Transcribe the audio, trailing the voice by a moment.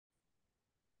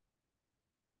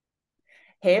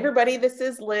Hey everybody, this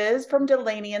is Liz from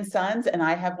Delaney and Sons, and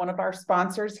I have one of our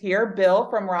sponsors here, Bill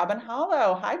from Robin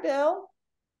Hollow. Hi, Bill.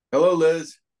 Hello,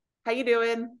 Liz. How you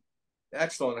doing?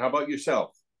 Excellent. How about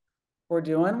yourself? We're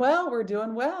doing well. We're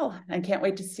doing well. I can't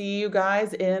wait to see you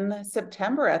guys in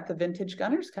September at the Vintage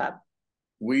Gunners Cup.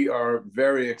 We are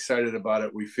very excited about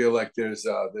it. We feel like there's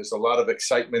a lot of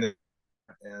excitement,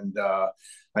 and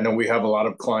I know we have a lot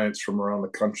of clients from around the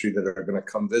country that are going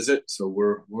to come visit. So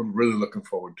we're really looking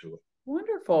forward to it.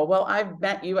 Wonderful. Well, I've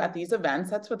met you at these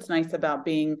events. That's what's nice about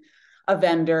being a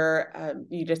vendor.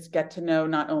 You just get to know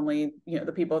not only,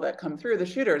 the people that come through, the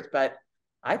shooters, but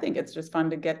I think it's just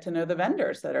fun to get to know the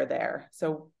vendors that are there.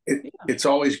 So, yeah. It's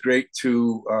always great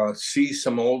to see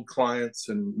some old clients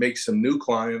and make some new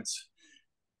clients,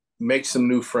 make some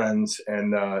new friends,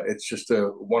 and it's just a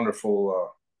wonderful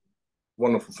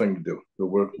thing to do. So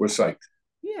we're psyched.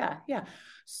 Yeah, yeah.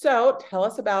 So tell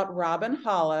us about Robin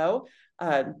Hollow.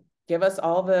 Uh, Give us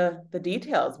all the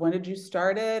details. When did you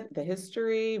start it? The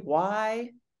history? Why?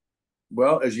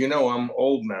 Well, as you know, I'm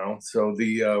old now. So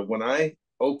the when I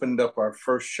opened up our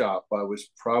first shop, I was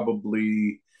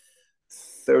probably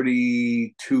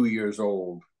 32 years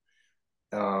old.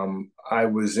 I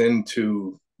was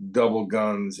into double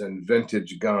guns and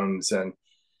vintage guns and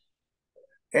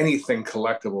anything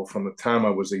collectible from the time I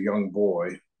was a young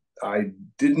boy. I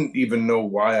didn't even know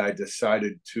why I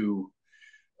decided to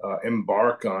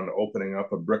embark on opening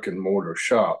up a brick and mortar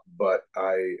shop, but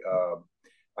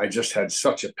I just had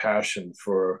such a passion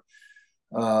for,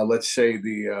 let's say,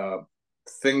 the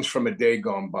things from a day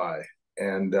gone by,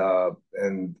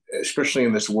 and especially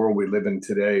in this world we live in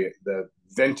today, the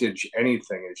vintage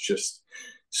anything is just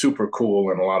super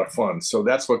cool and a lot of fun. So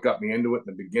that's what got me into it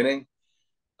in the beginning.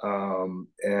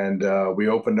 And we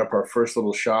opened up our first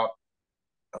little shop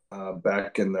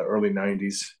back in the early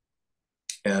 '90s,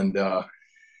 and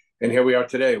and here we are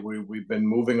today. We've been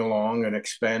moving along and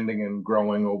expanding and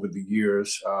growing over the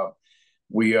years.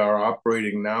 We are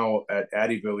operating now at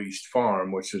Addyville East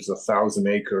Farm, which is a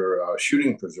 1,000-acre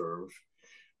shooting preserve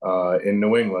in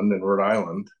New England and Rhode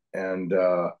Island. And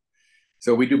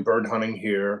so we do bird hunting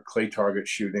here, clay target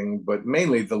shooting, but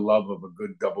mainly the love of a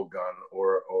good double gun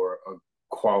or a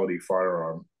quality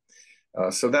firearm.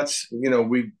 So that's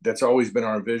always been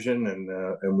our vision,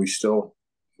 and we still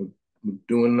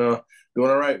doing all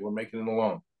right. We're making it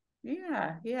along.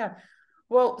 Yeah, yeah.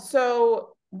 Well,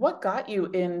 so what got you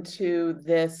into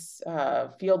this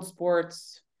field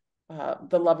sports,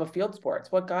 the love of field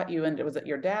sports? What got you into, was it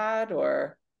your dad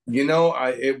or? I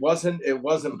it wasn't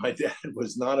my dad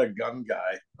was not a gun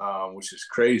guy, which is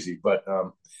crazy. But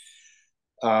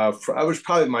I was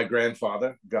probably my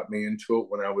grandfather got me into it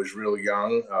when I was real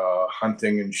young,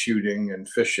 hunting and shooting and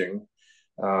fishing.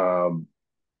 Um,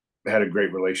 had a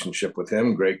great relationship with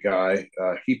him, great guy.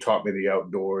 He taught me the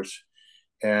outdoors,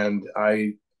 and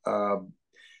uh,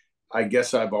 I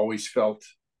guess I've always felt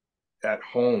at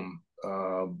home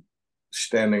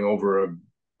standing over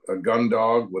a gun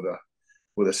dog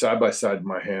with a side by side in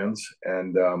my hands,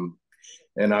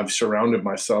 and I've surrounded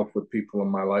myself with people in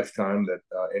my lifetime that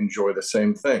enjoy the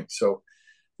same thing. So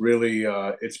really,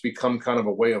 it's become kind of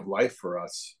a way of life for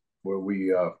us, where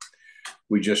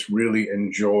we just really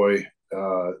enjoy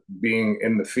being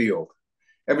in the field.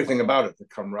 Everything about it, the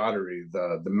camaraderie,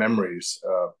 the memories.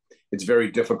 It's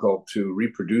very difficult to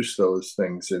reproduce those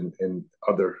things in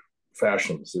other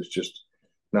fashions. It's just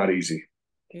not easy.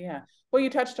 Yeah. Well, you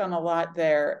touched on a lot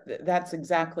there. That's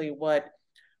exactly what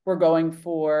we're going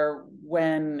for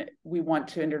when we want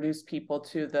to introduce people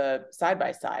to the side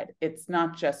by side. It's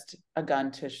not just a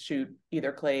gun to shoot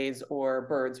either clays or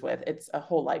birds with, it's a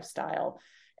whole lifestyle.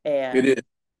 It And is.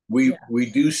 yeah, We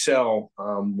do sell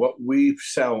what we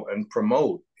sell and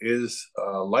promote is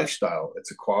lifestyle.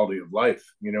 It's a quality of life.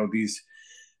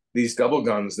 These double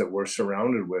guns that we're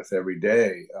surrounded with every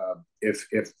day. If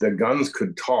the guns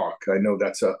could talk, I know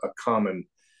that's a common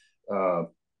uh,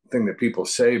 thing that people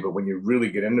say, but when you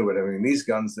really get into it, I mean, these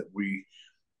guns that we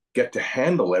get to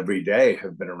handle every day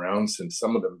have been around since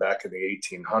some of them back in the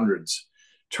 1800s,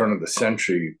 turn of the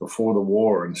century, before the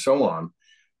war, and so on.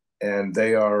 And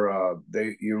they are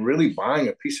you're really buying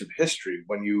a piece of history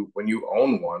when you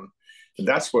own one. And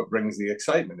that's what brings the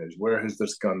excitement: is where has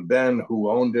this gun been, who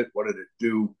owned it, what did it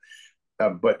do.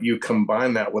 But you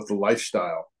combine that with the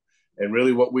lifestyle, and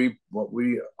really what we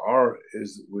are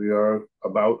is we are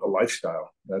about a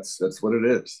lifestyle. That's what it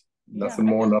is. yeah, Nothing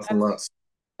I more, think nothing less.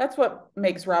 that's what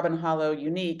makes Robin Hollow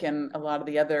unique, and a lot of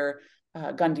the other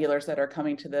gun dealers that are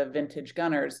coming to the Vintage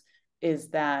Gunners is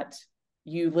that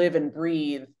you live and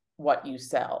breathe what you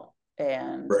sell,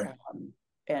 Right.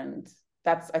 and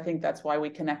that's, I think that's why we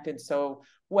connected so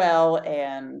well,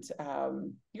 and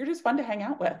you're just fun to hang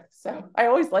out with. So I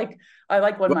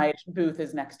like when my booth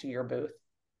is next to your booth.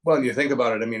 Well, and you think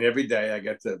about it, I mean, every day I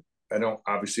don't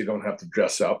have to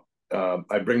dress up.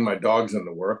 I bring my dogs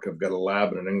into work. I've got a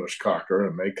lab and an English Cocker,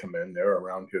 and they come in. They're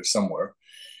around here somewhere,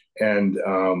 and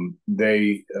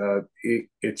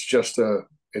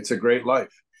it's a great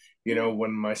life. You know,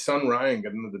 when my son Ryan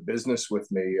got into the business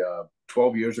with me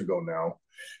 12 years ago now,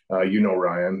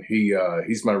 Ryan,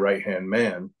 he's my right hand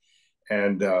man,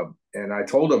 and I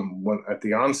told him at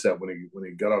the onset when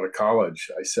he got out of college,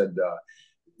 I said,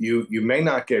 you may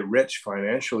not get rich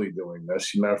financially doing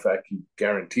this. As a matter of fact, you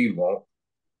guaranteed won't,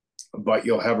 but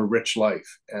you'll have a rich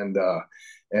life. And I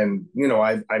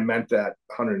meant that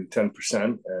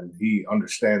 110%, and he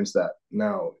understands that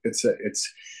now.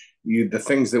 The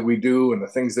things that we do and the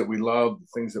things that we love, the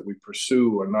things that we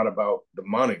pursue are not about the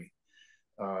money.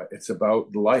 It's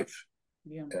about the life.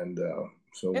 Yeah. And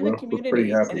so and we're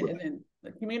pretty happy with it. And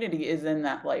the community is in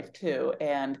that life too.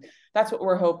 And that's what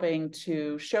we're hoping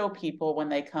to show people when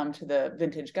they come to the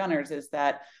Vintage Gunners, is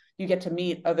that you get to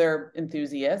meet other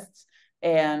enthusiasts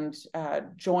and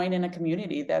join in a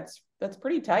community that's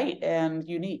pretty tight and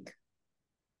unique.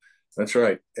 That's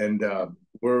right. And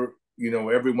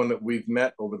everyone that we've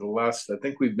met over the last, I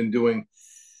think we've been doing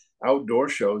outdoor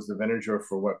shows, the Vintager,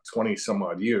 for 20 some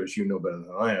odd years. You know better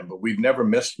than I am, but we've never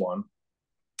missed one.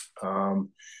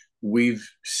 We've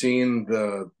seen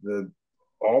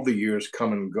all the years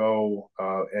come and go,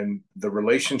 and the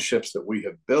relationships that we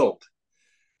have built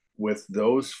with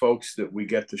those folks that we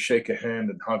get to shake a hand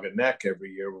and hug a neck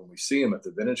every year when we see them at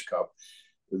the Vintage Cup,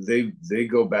 they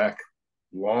go back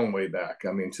long way back.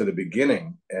 I mean, to the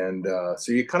beginning, and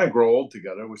so you kind of grow old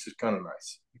together, which is kind of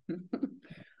nice.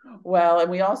 Well, and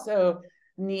we also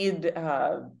need.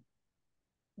 I'm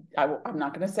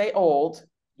not going to say old.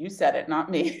 You said it, not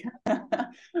me.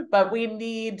 But we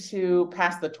need to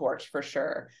pass the torch for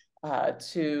sure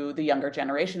to the younger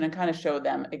generation and kind of show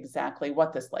them exactly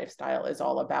what this lifestyle is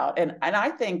all about. And I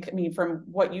think, I mean, from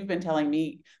what you've been telling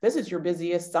me, this is your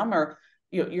busiest summer.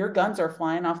 Your guns are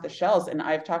flying off the shelves. And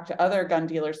I've talked to other gun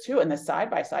dealers too, and the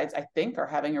side-by-sides, I think, are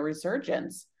having a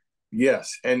resurgence.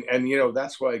 Yes. And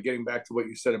that's why, getting back to what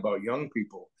you said about young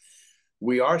people,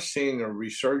 we are seeing a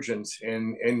resurgence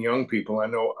in young people. I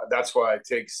know that's why I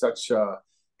take such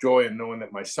joy in knowing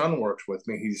that my son works with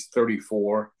me. He's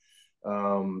 34.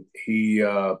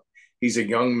 He's a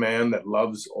young man that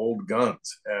loves old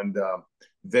guns and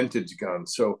vintage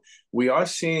guns. So we are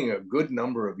seeing a good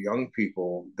number of young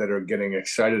people that are getting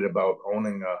excited about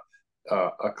owning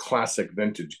a classic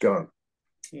vintage gun.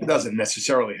 Yeah. It doesn't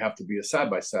necessarily have to be a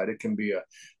side-by-side. It can be a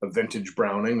vintage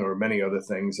Browning or many other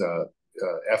things,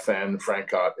 FN,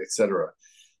 Francot, etc.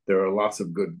 There are lots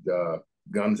of good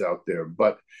guns out there.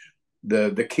 But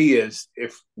the key is,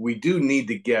 if we do need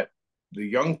to get the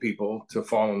young people to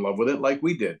fall in love with it like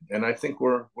we did, and I think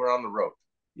we're on the road.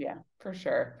 Yeah, for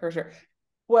sure.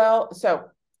 Well, so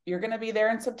you're going to be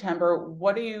there in September.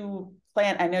 What do you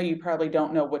plan? I know you probably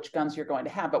don't know which guns you're going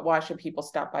to have, but why should people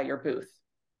stop by your booth?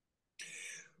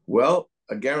 Well,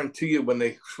 I guarantee you, when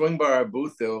they swing by our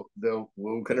booth,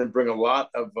 we're going to bring a lot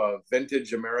of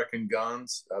vintage American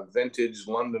guns, vintage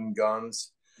London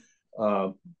guns,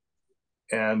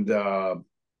 and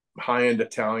high-end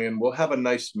Italian. We'll have a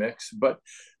nice mix, but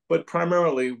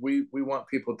primarily we want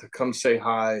people to come say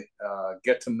hi,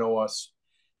 get to know us,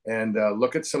 and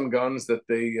look at some guns that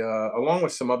they, along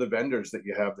with some other vendors that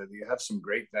you have. That you have some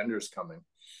great vendors coming.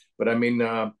 But I mean,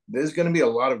 there's going to be a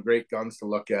lot of great guns to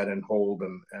look at and hold,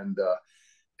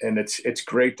 and it's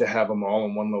great to have them all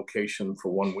in one location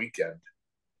for one weekend.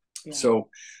 Yeah. So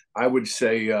I would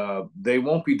say they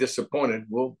won't be disappointed.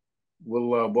 We'll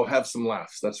have some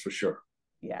laughs, that's for sure.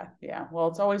 Yeah. Well,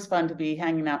 it's always fun to be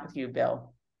hanging out with you,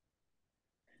 Bill.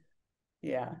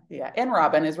 Yeah. And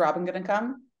Robin, is Robin going to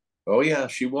come? Oh yeah,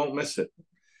 she won't miss it.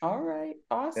 All right,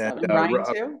 awesome. And Ryan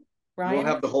too. Ryan, we'll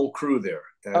have the whole crew there.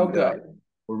 And, good.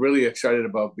 We're really excited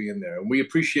about being there, and we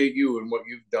appreciate you and what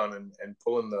you've done and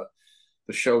pulling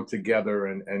the show together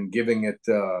and giving it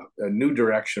a new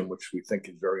direction, which we think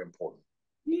is very important.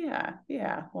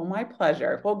 Yeah. Well, my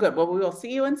pleasure. Well, good. Well, we will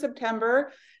see you in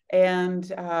September, and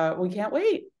we can't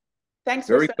wait. Thanks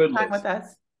for spending time with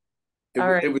us.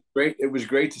 It was great. It was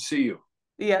great to see you.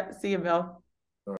 Yeah. See you, Bill.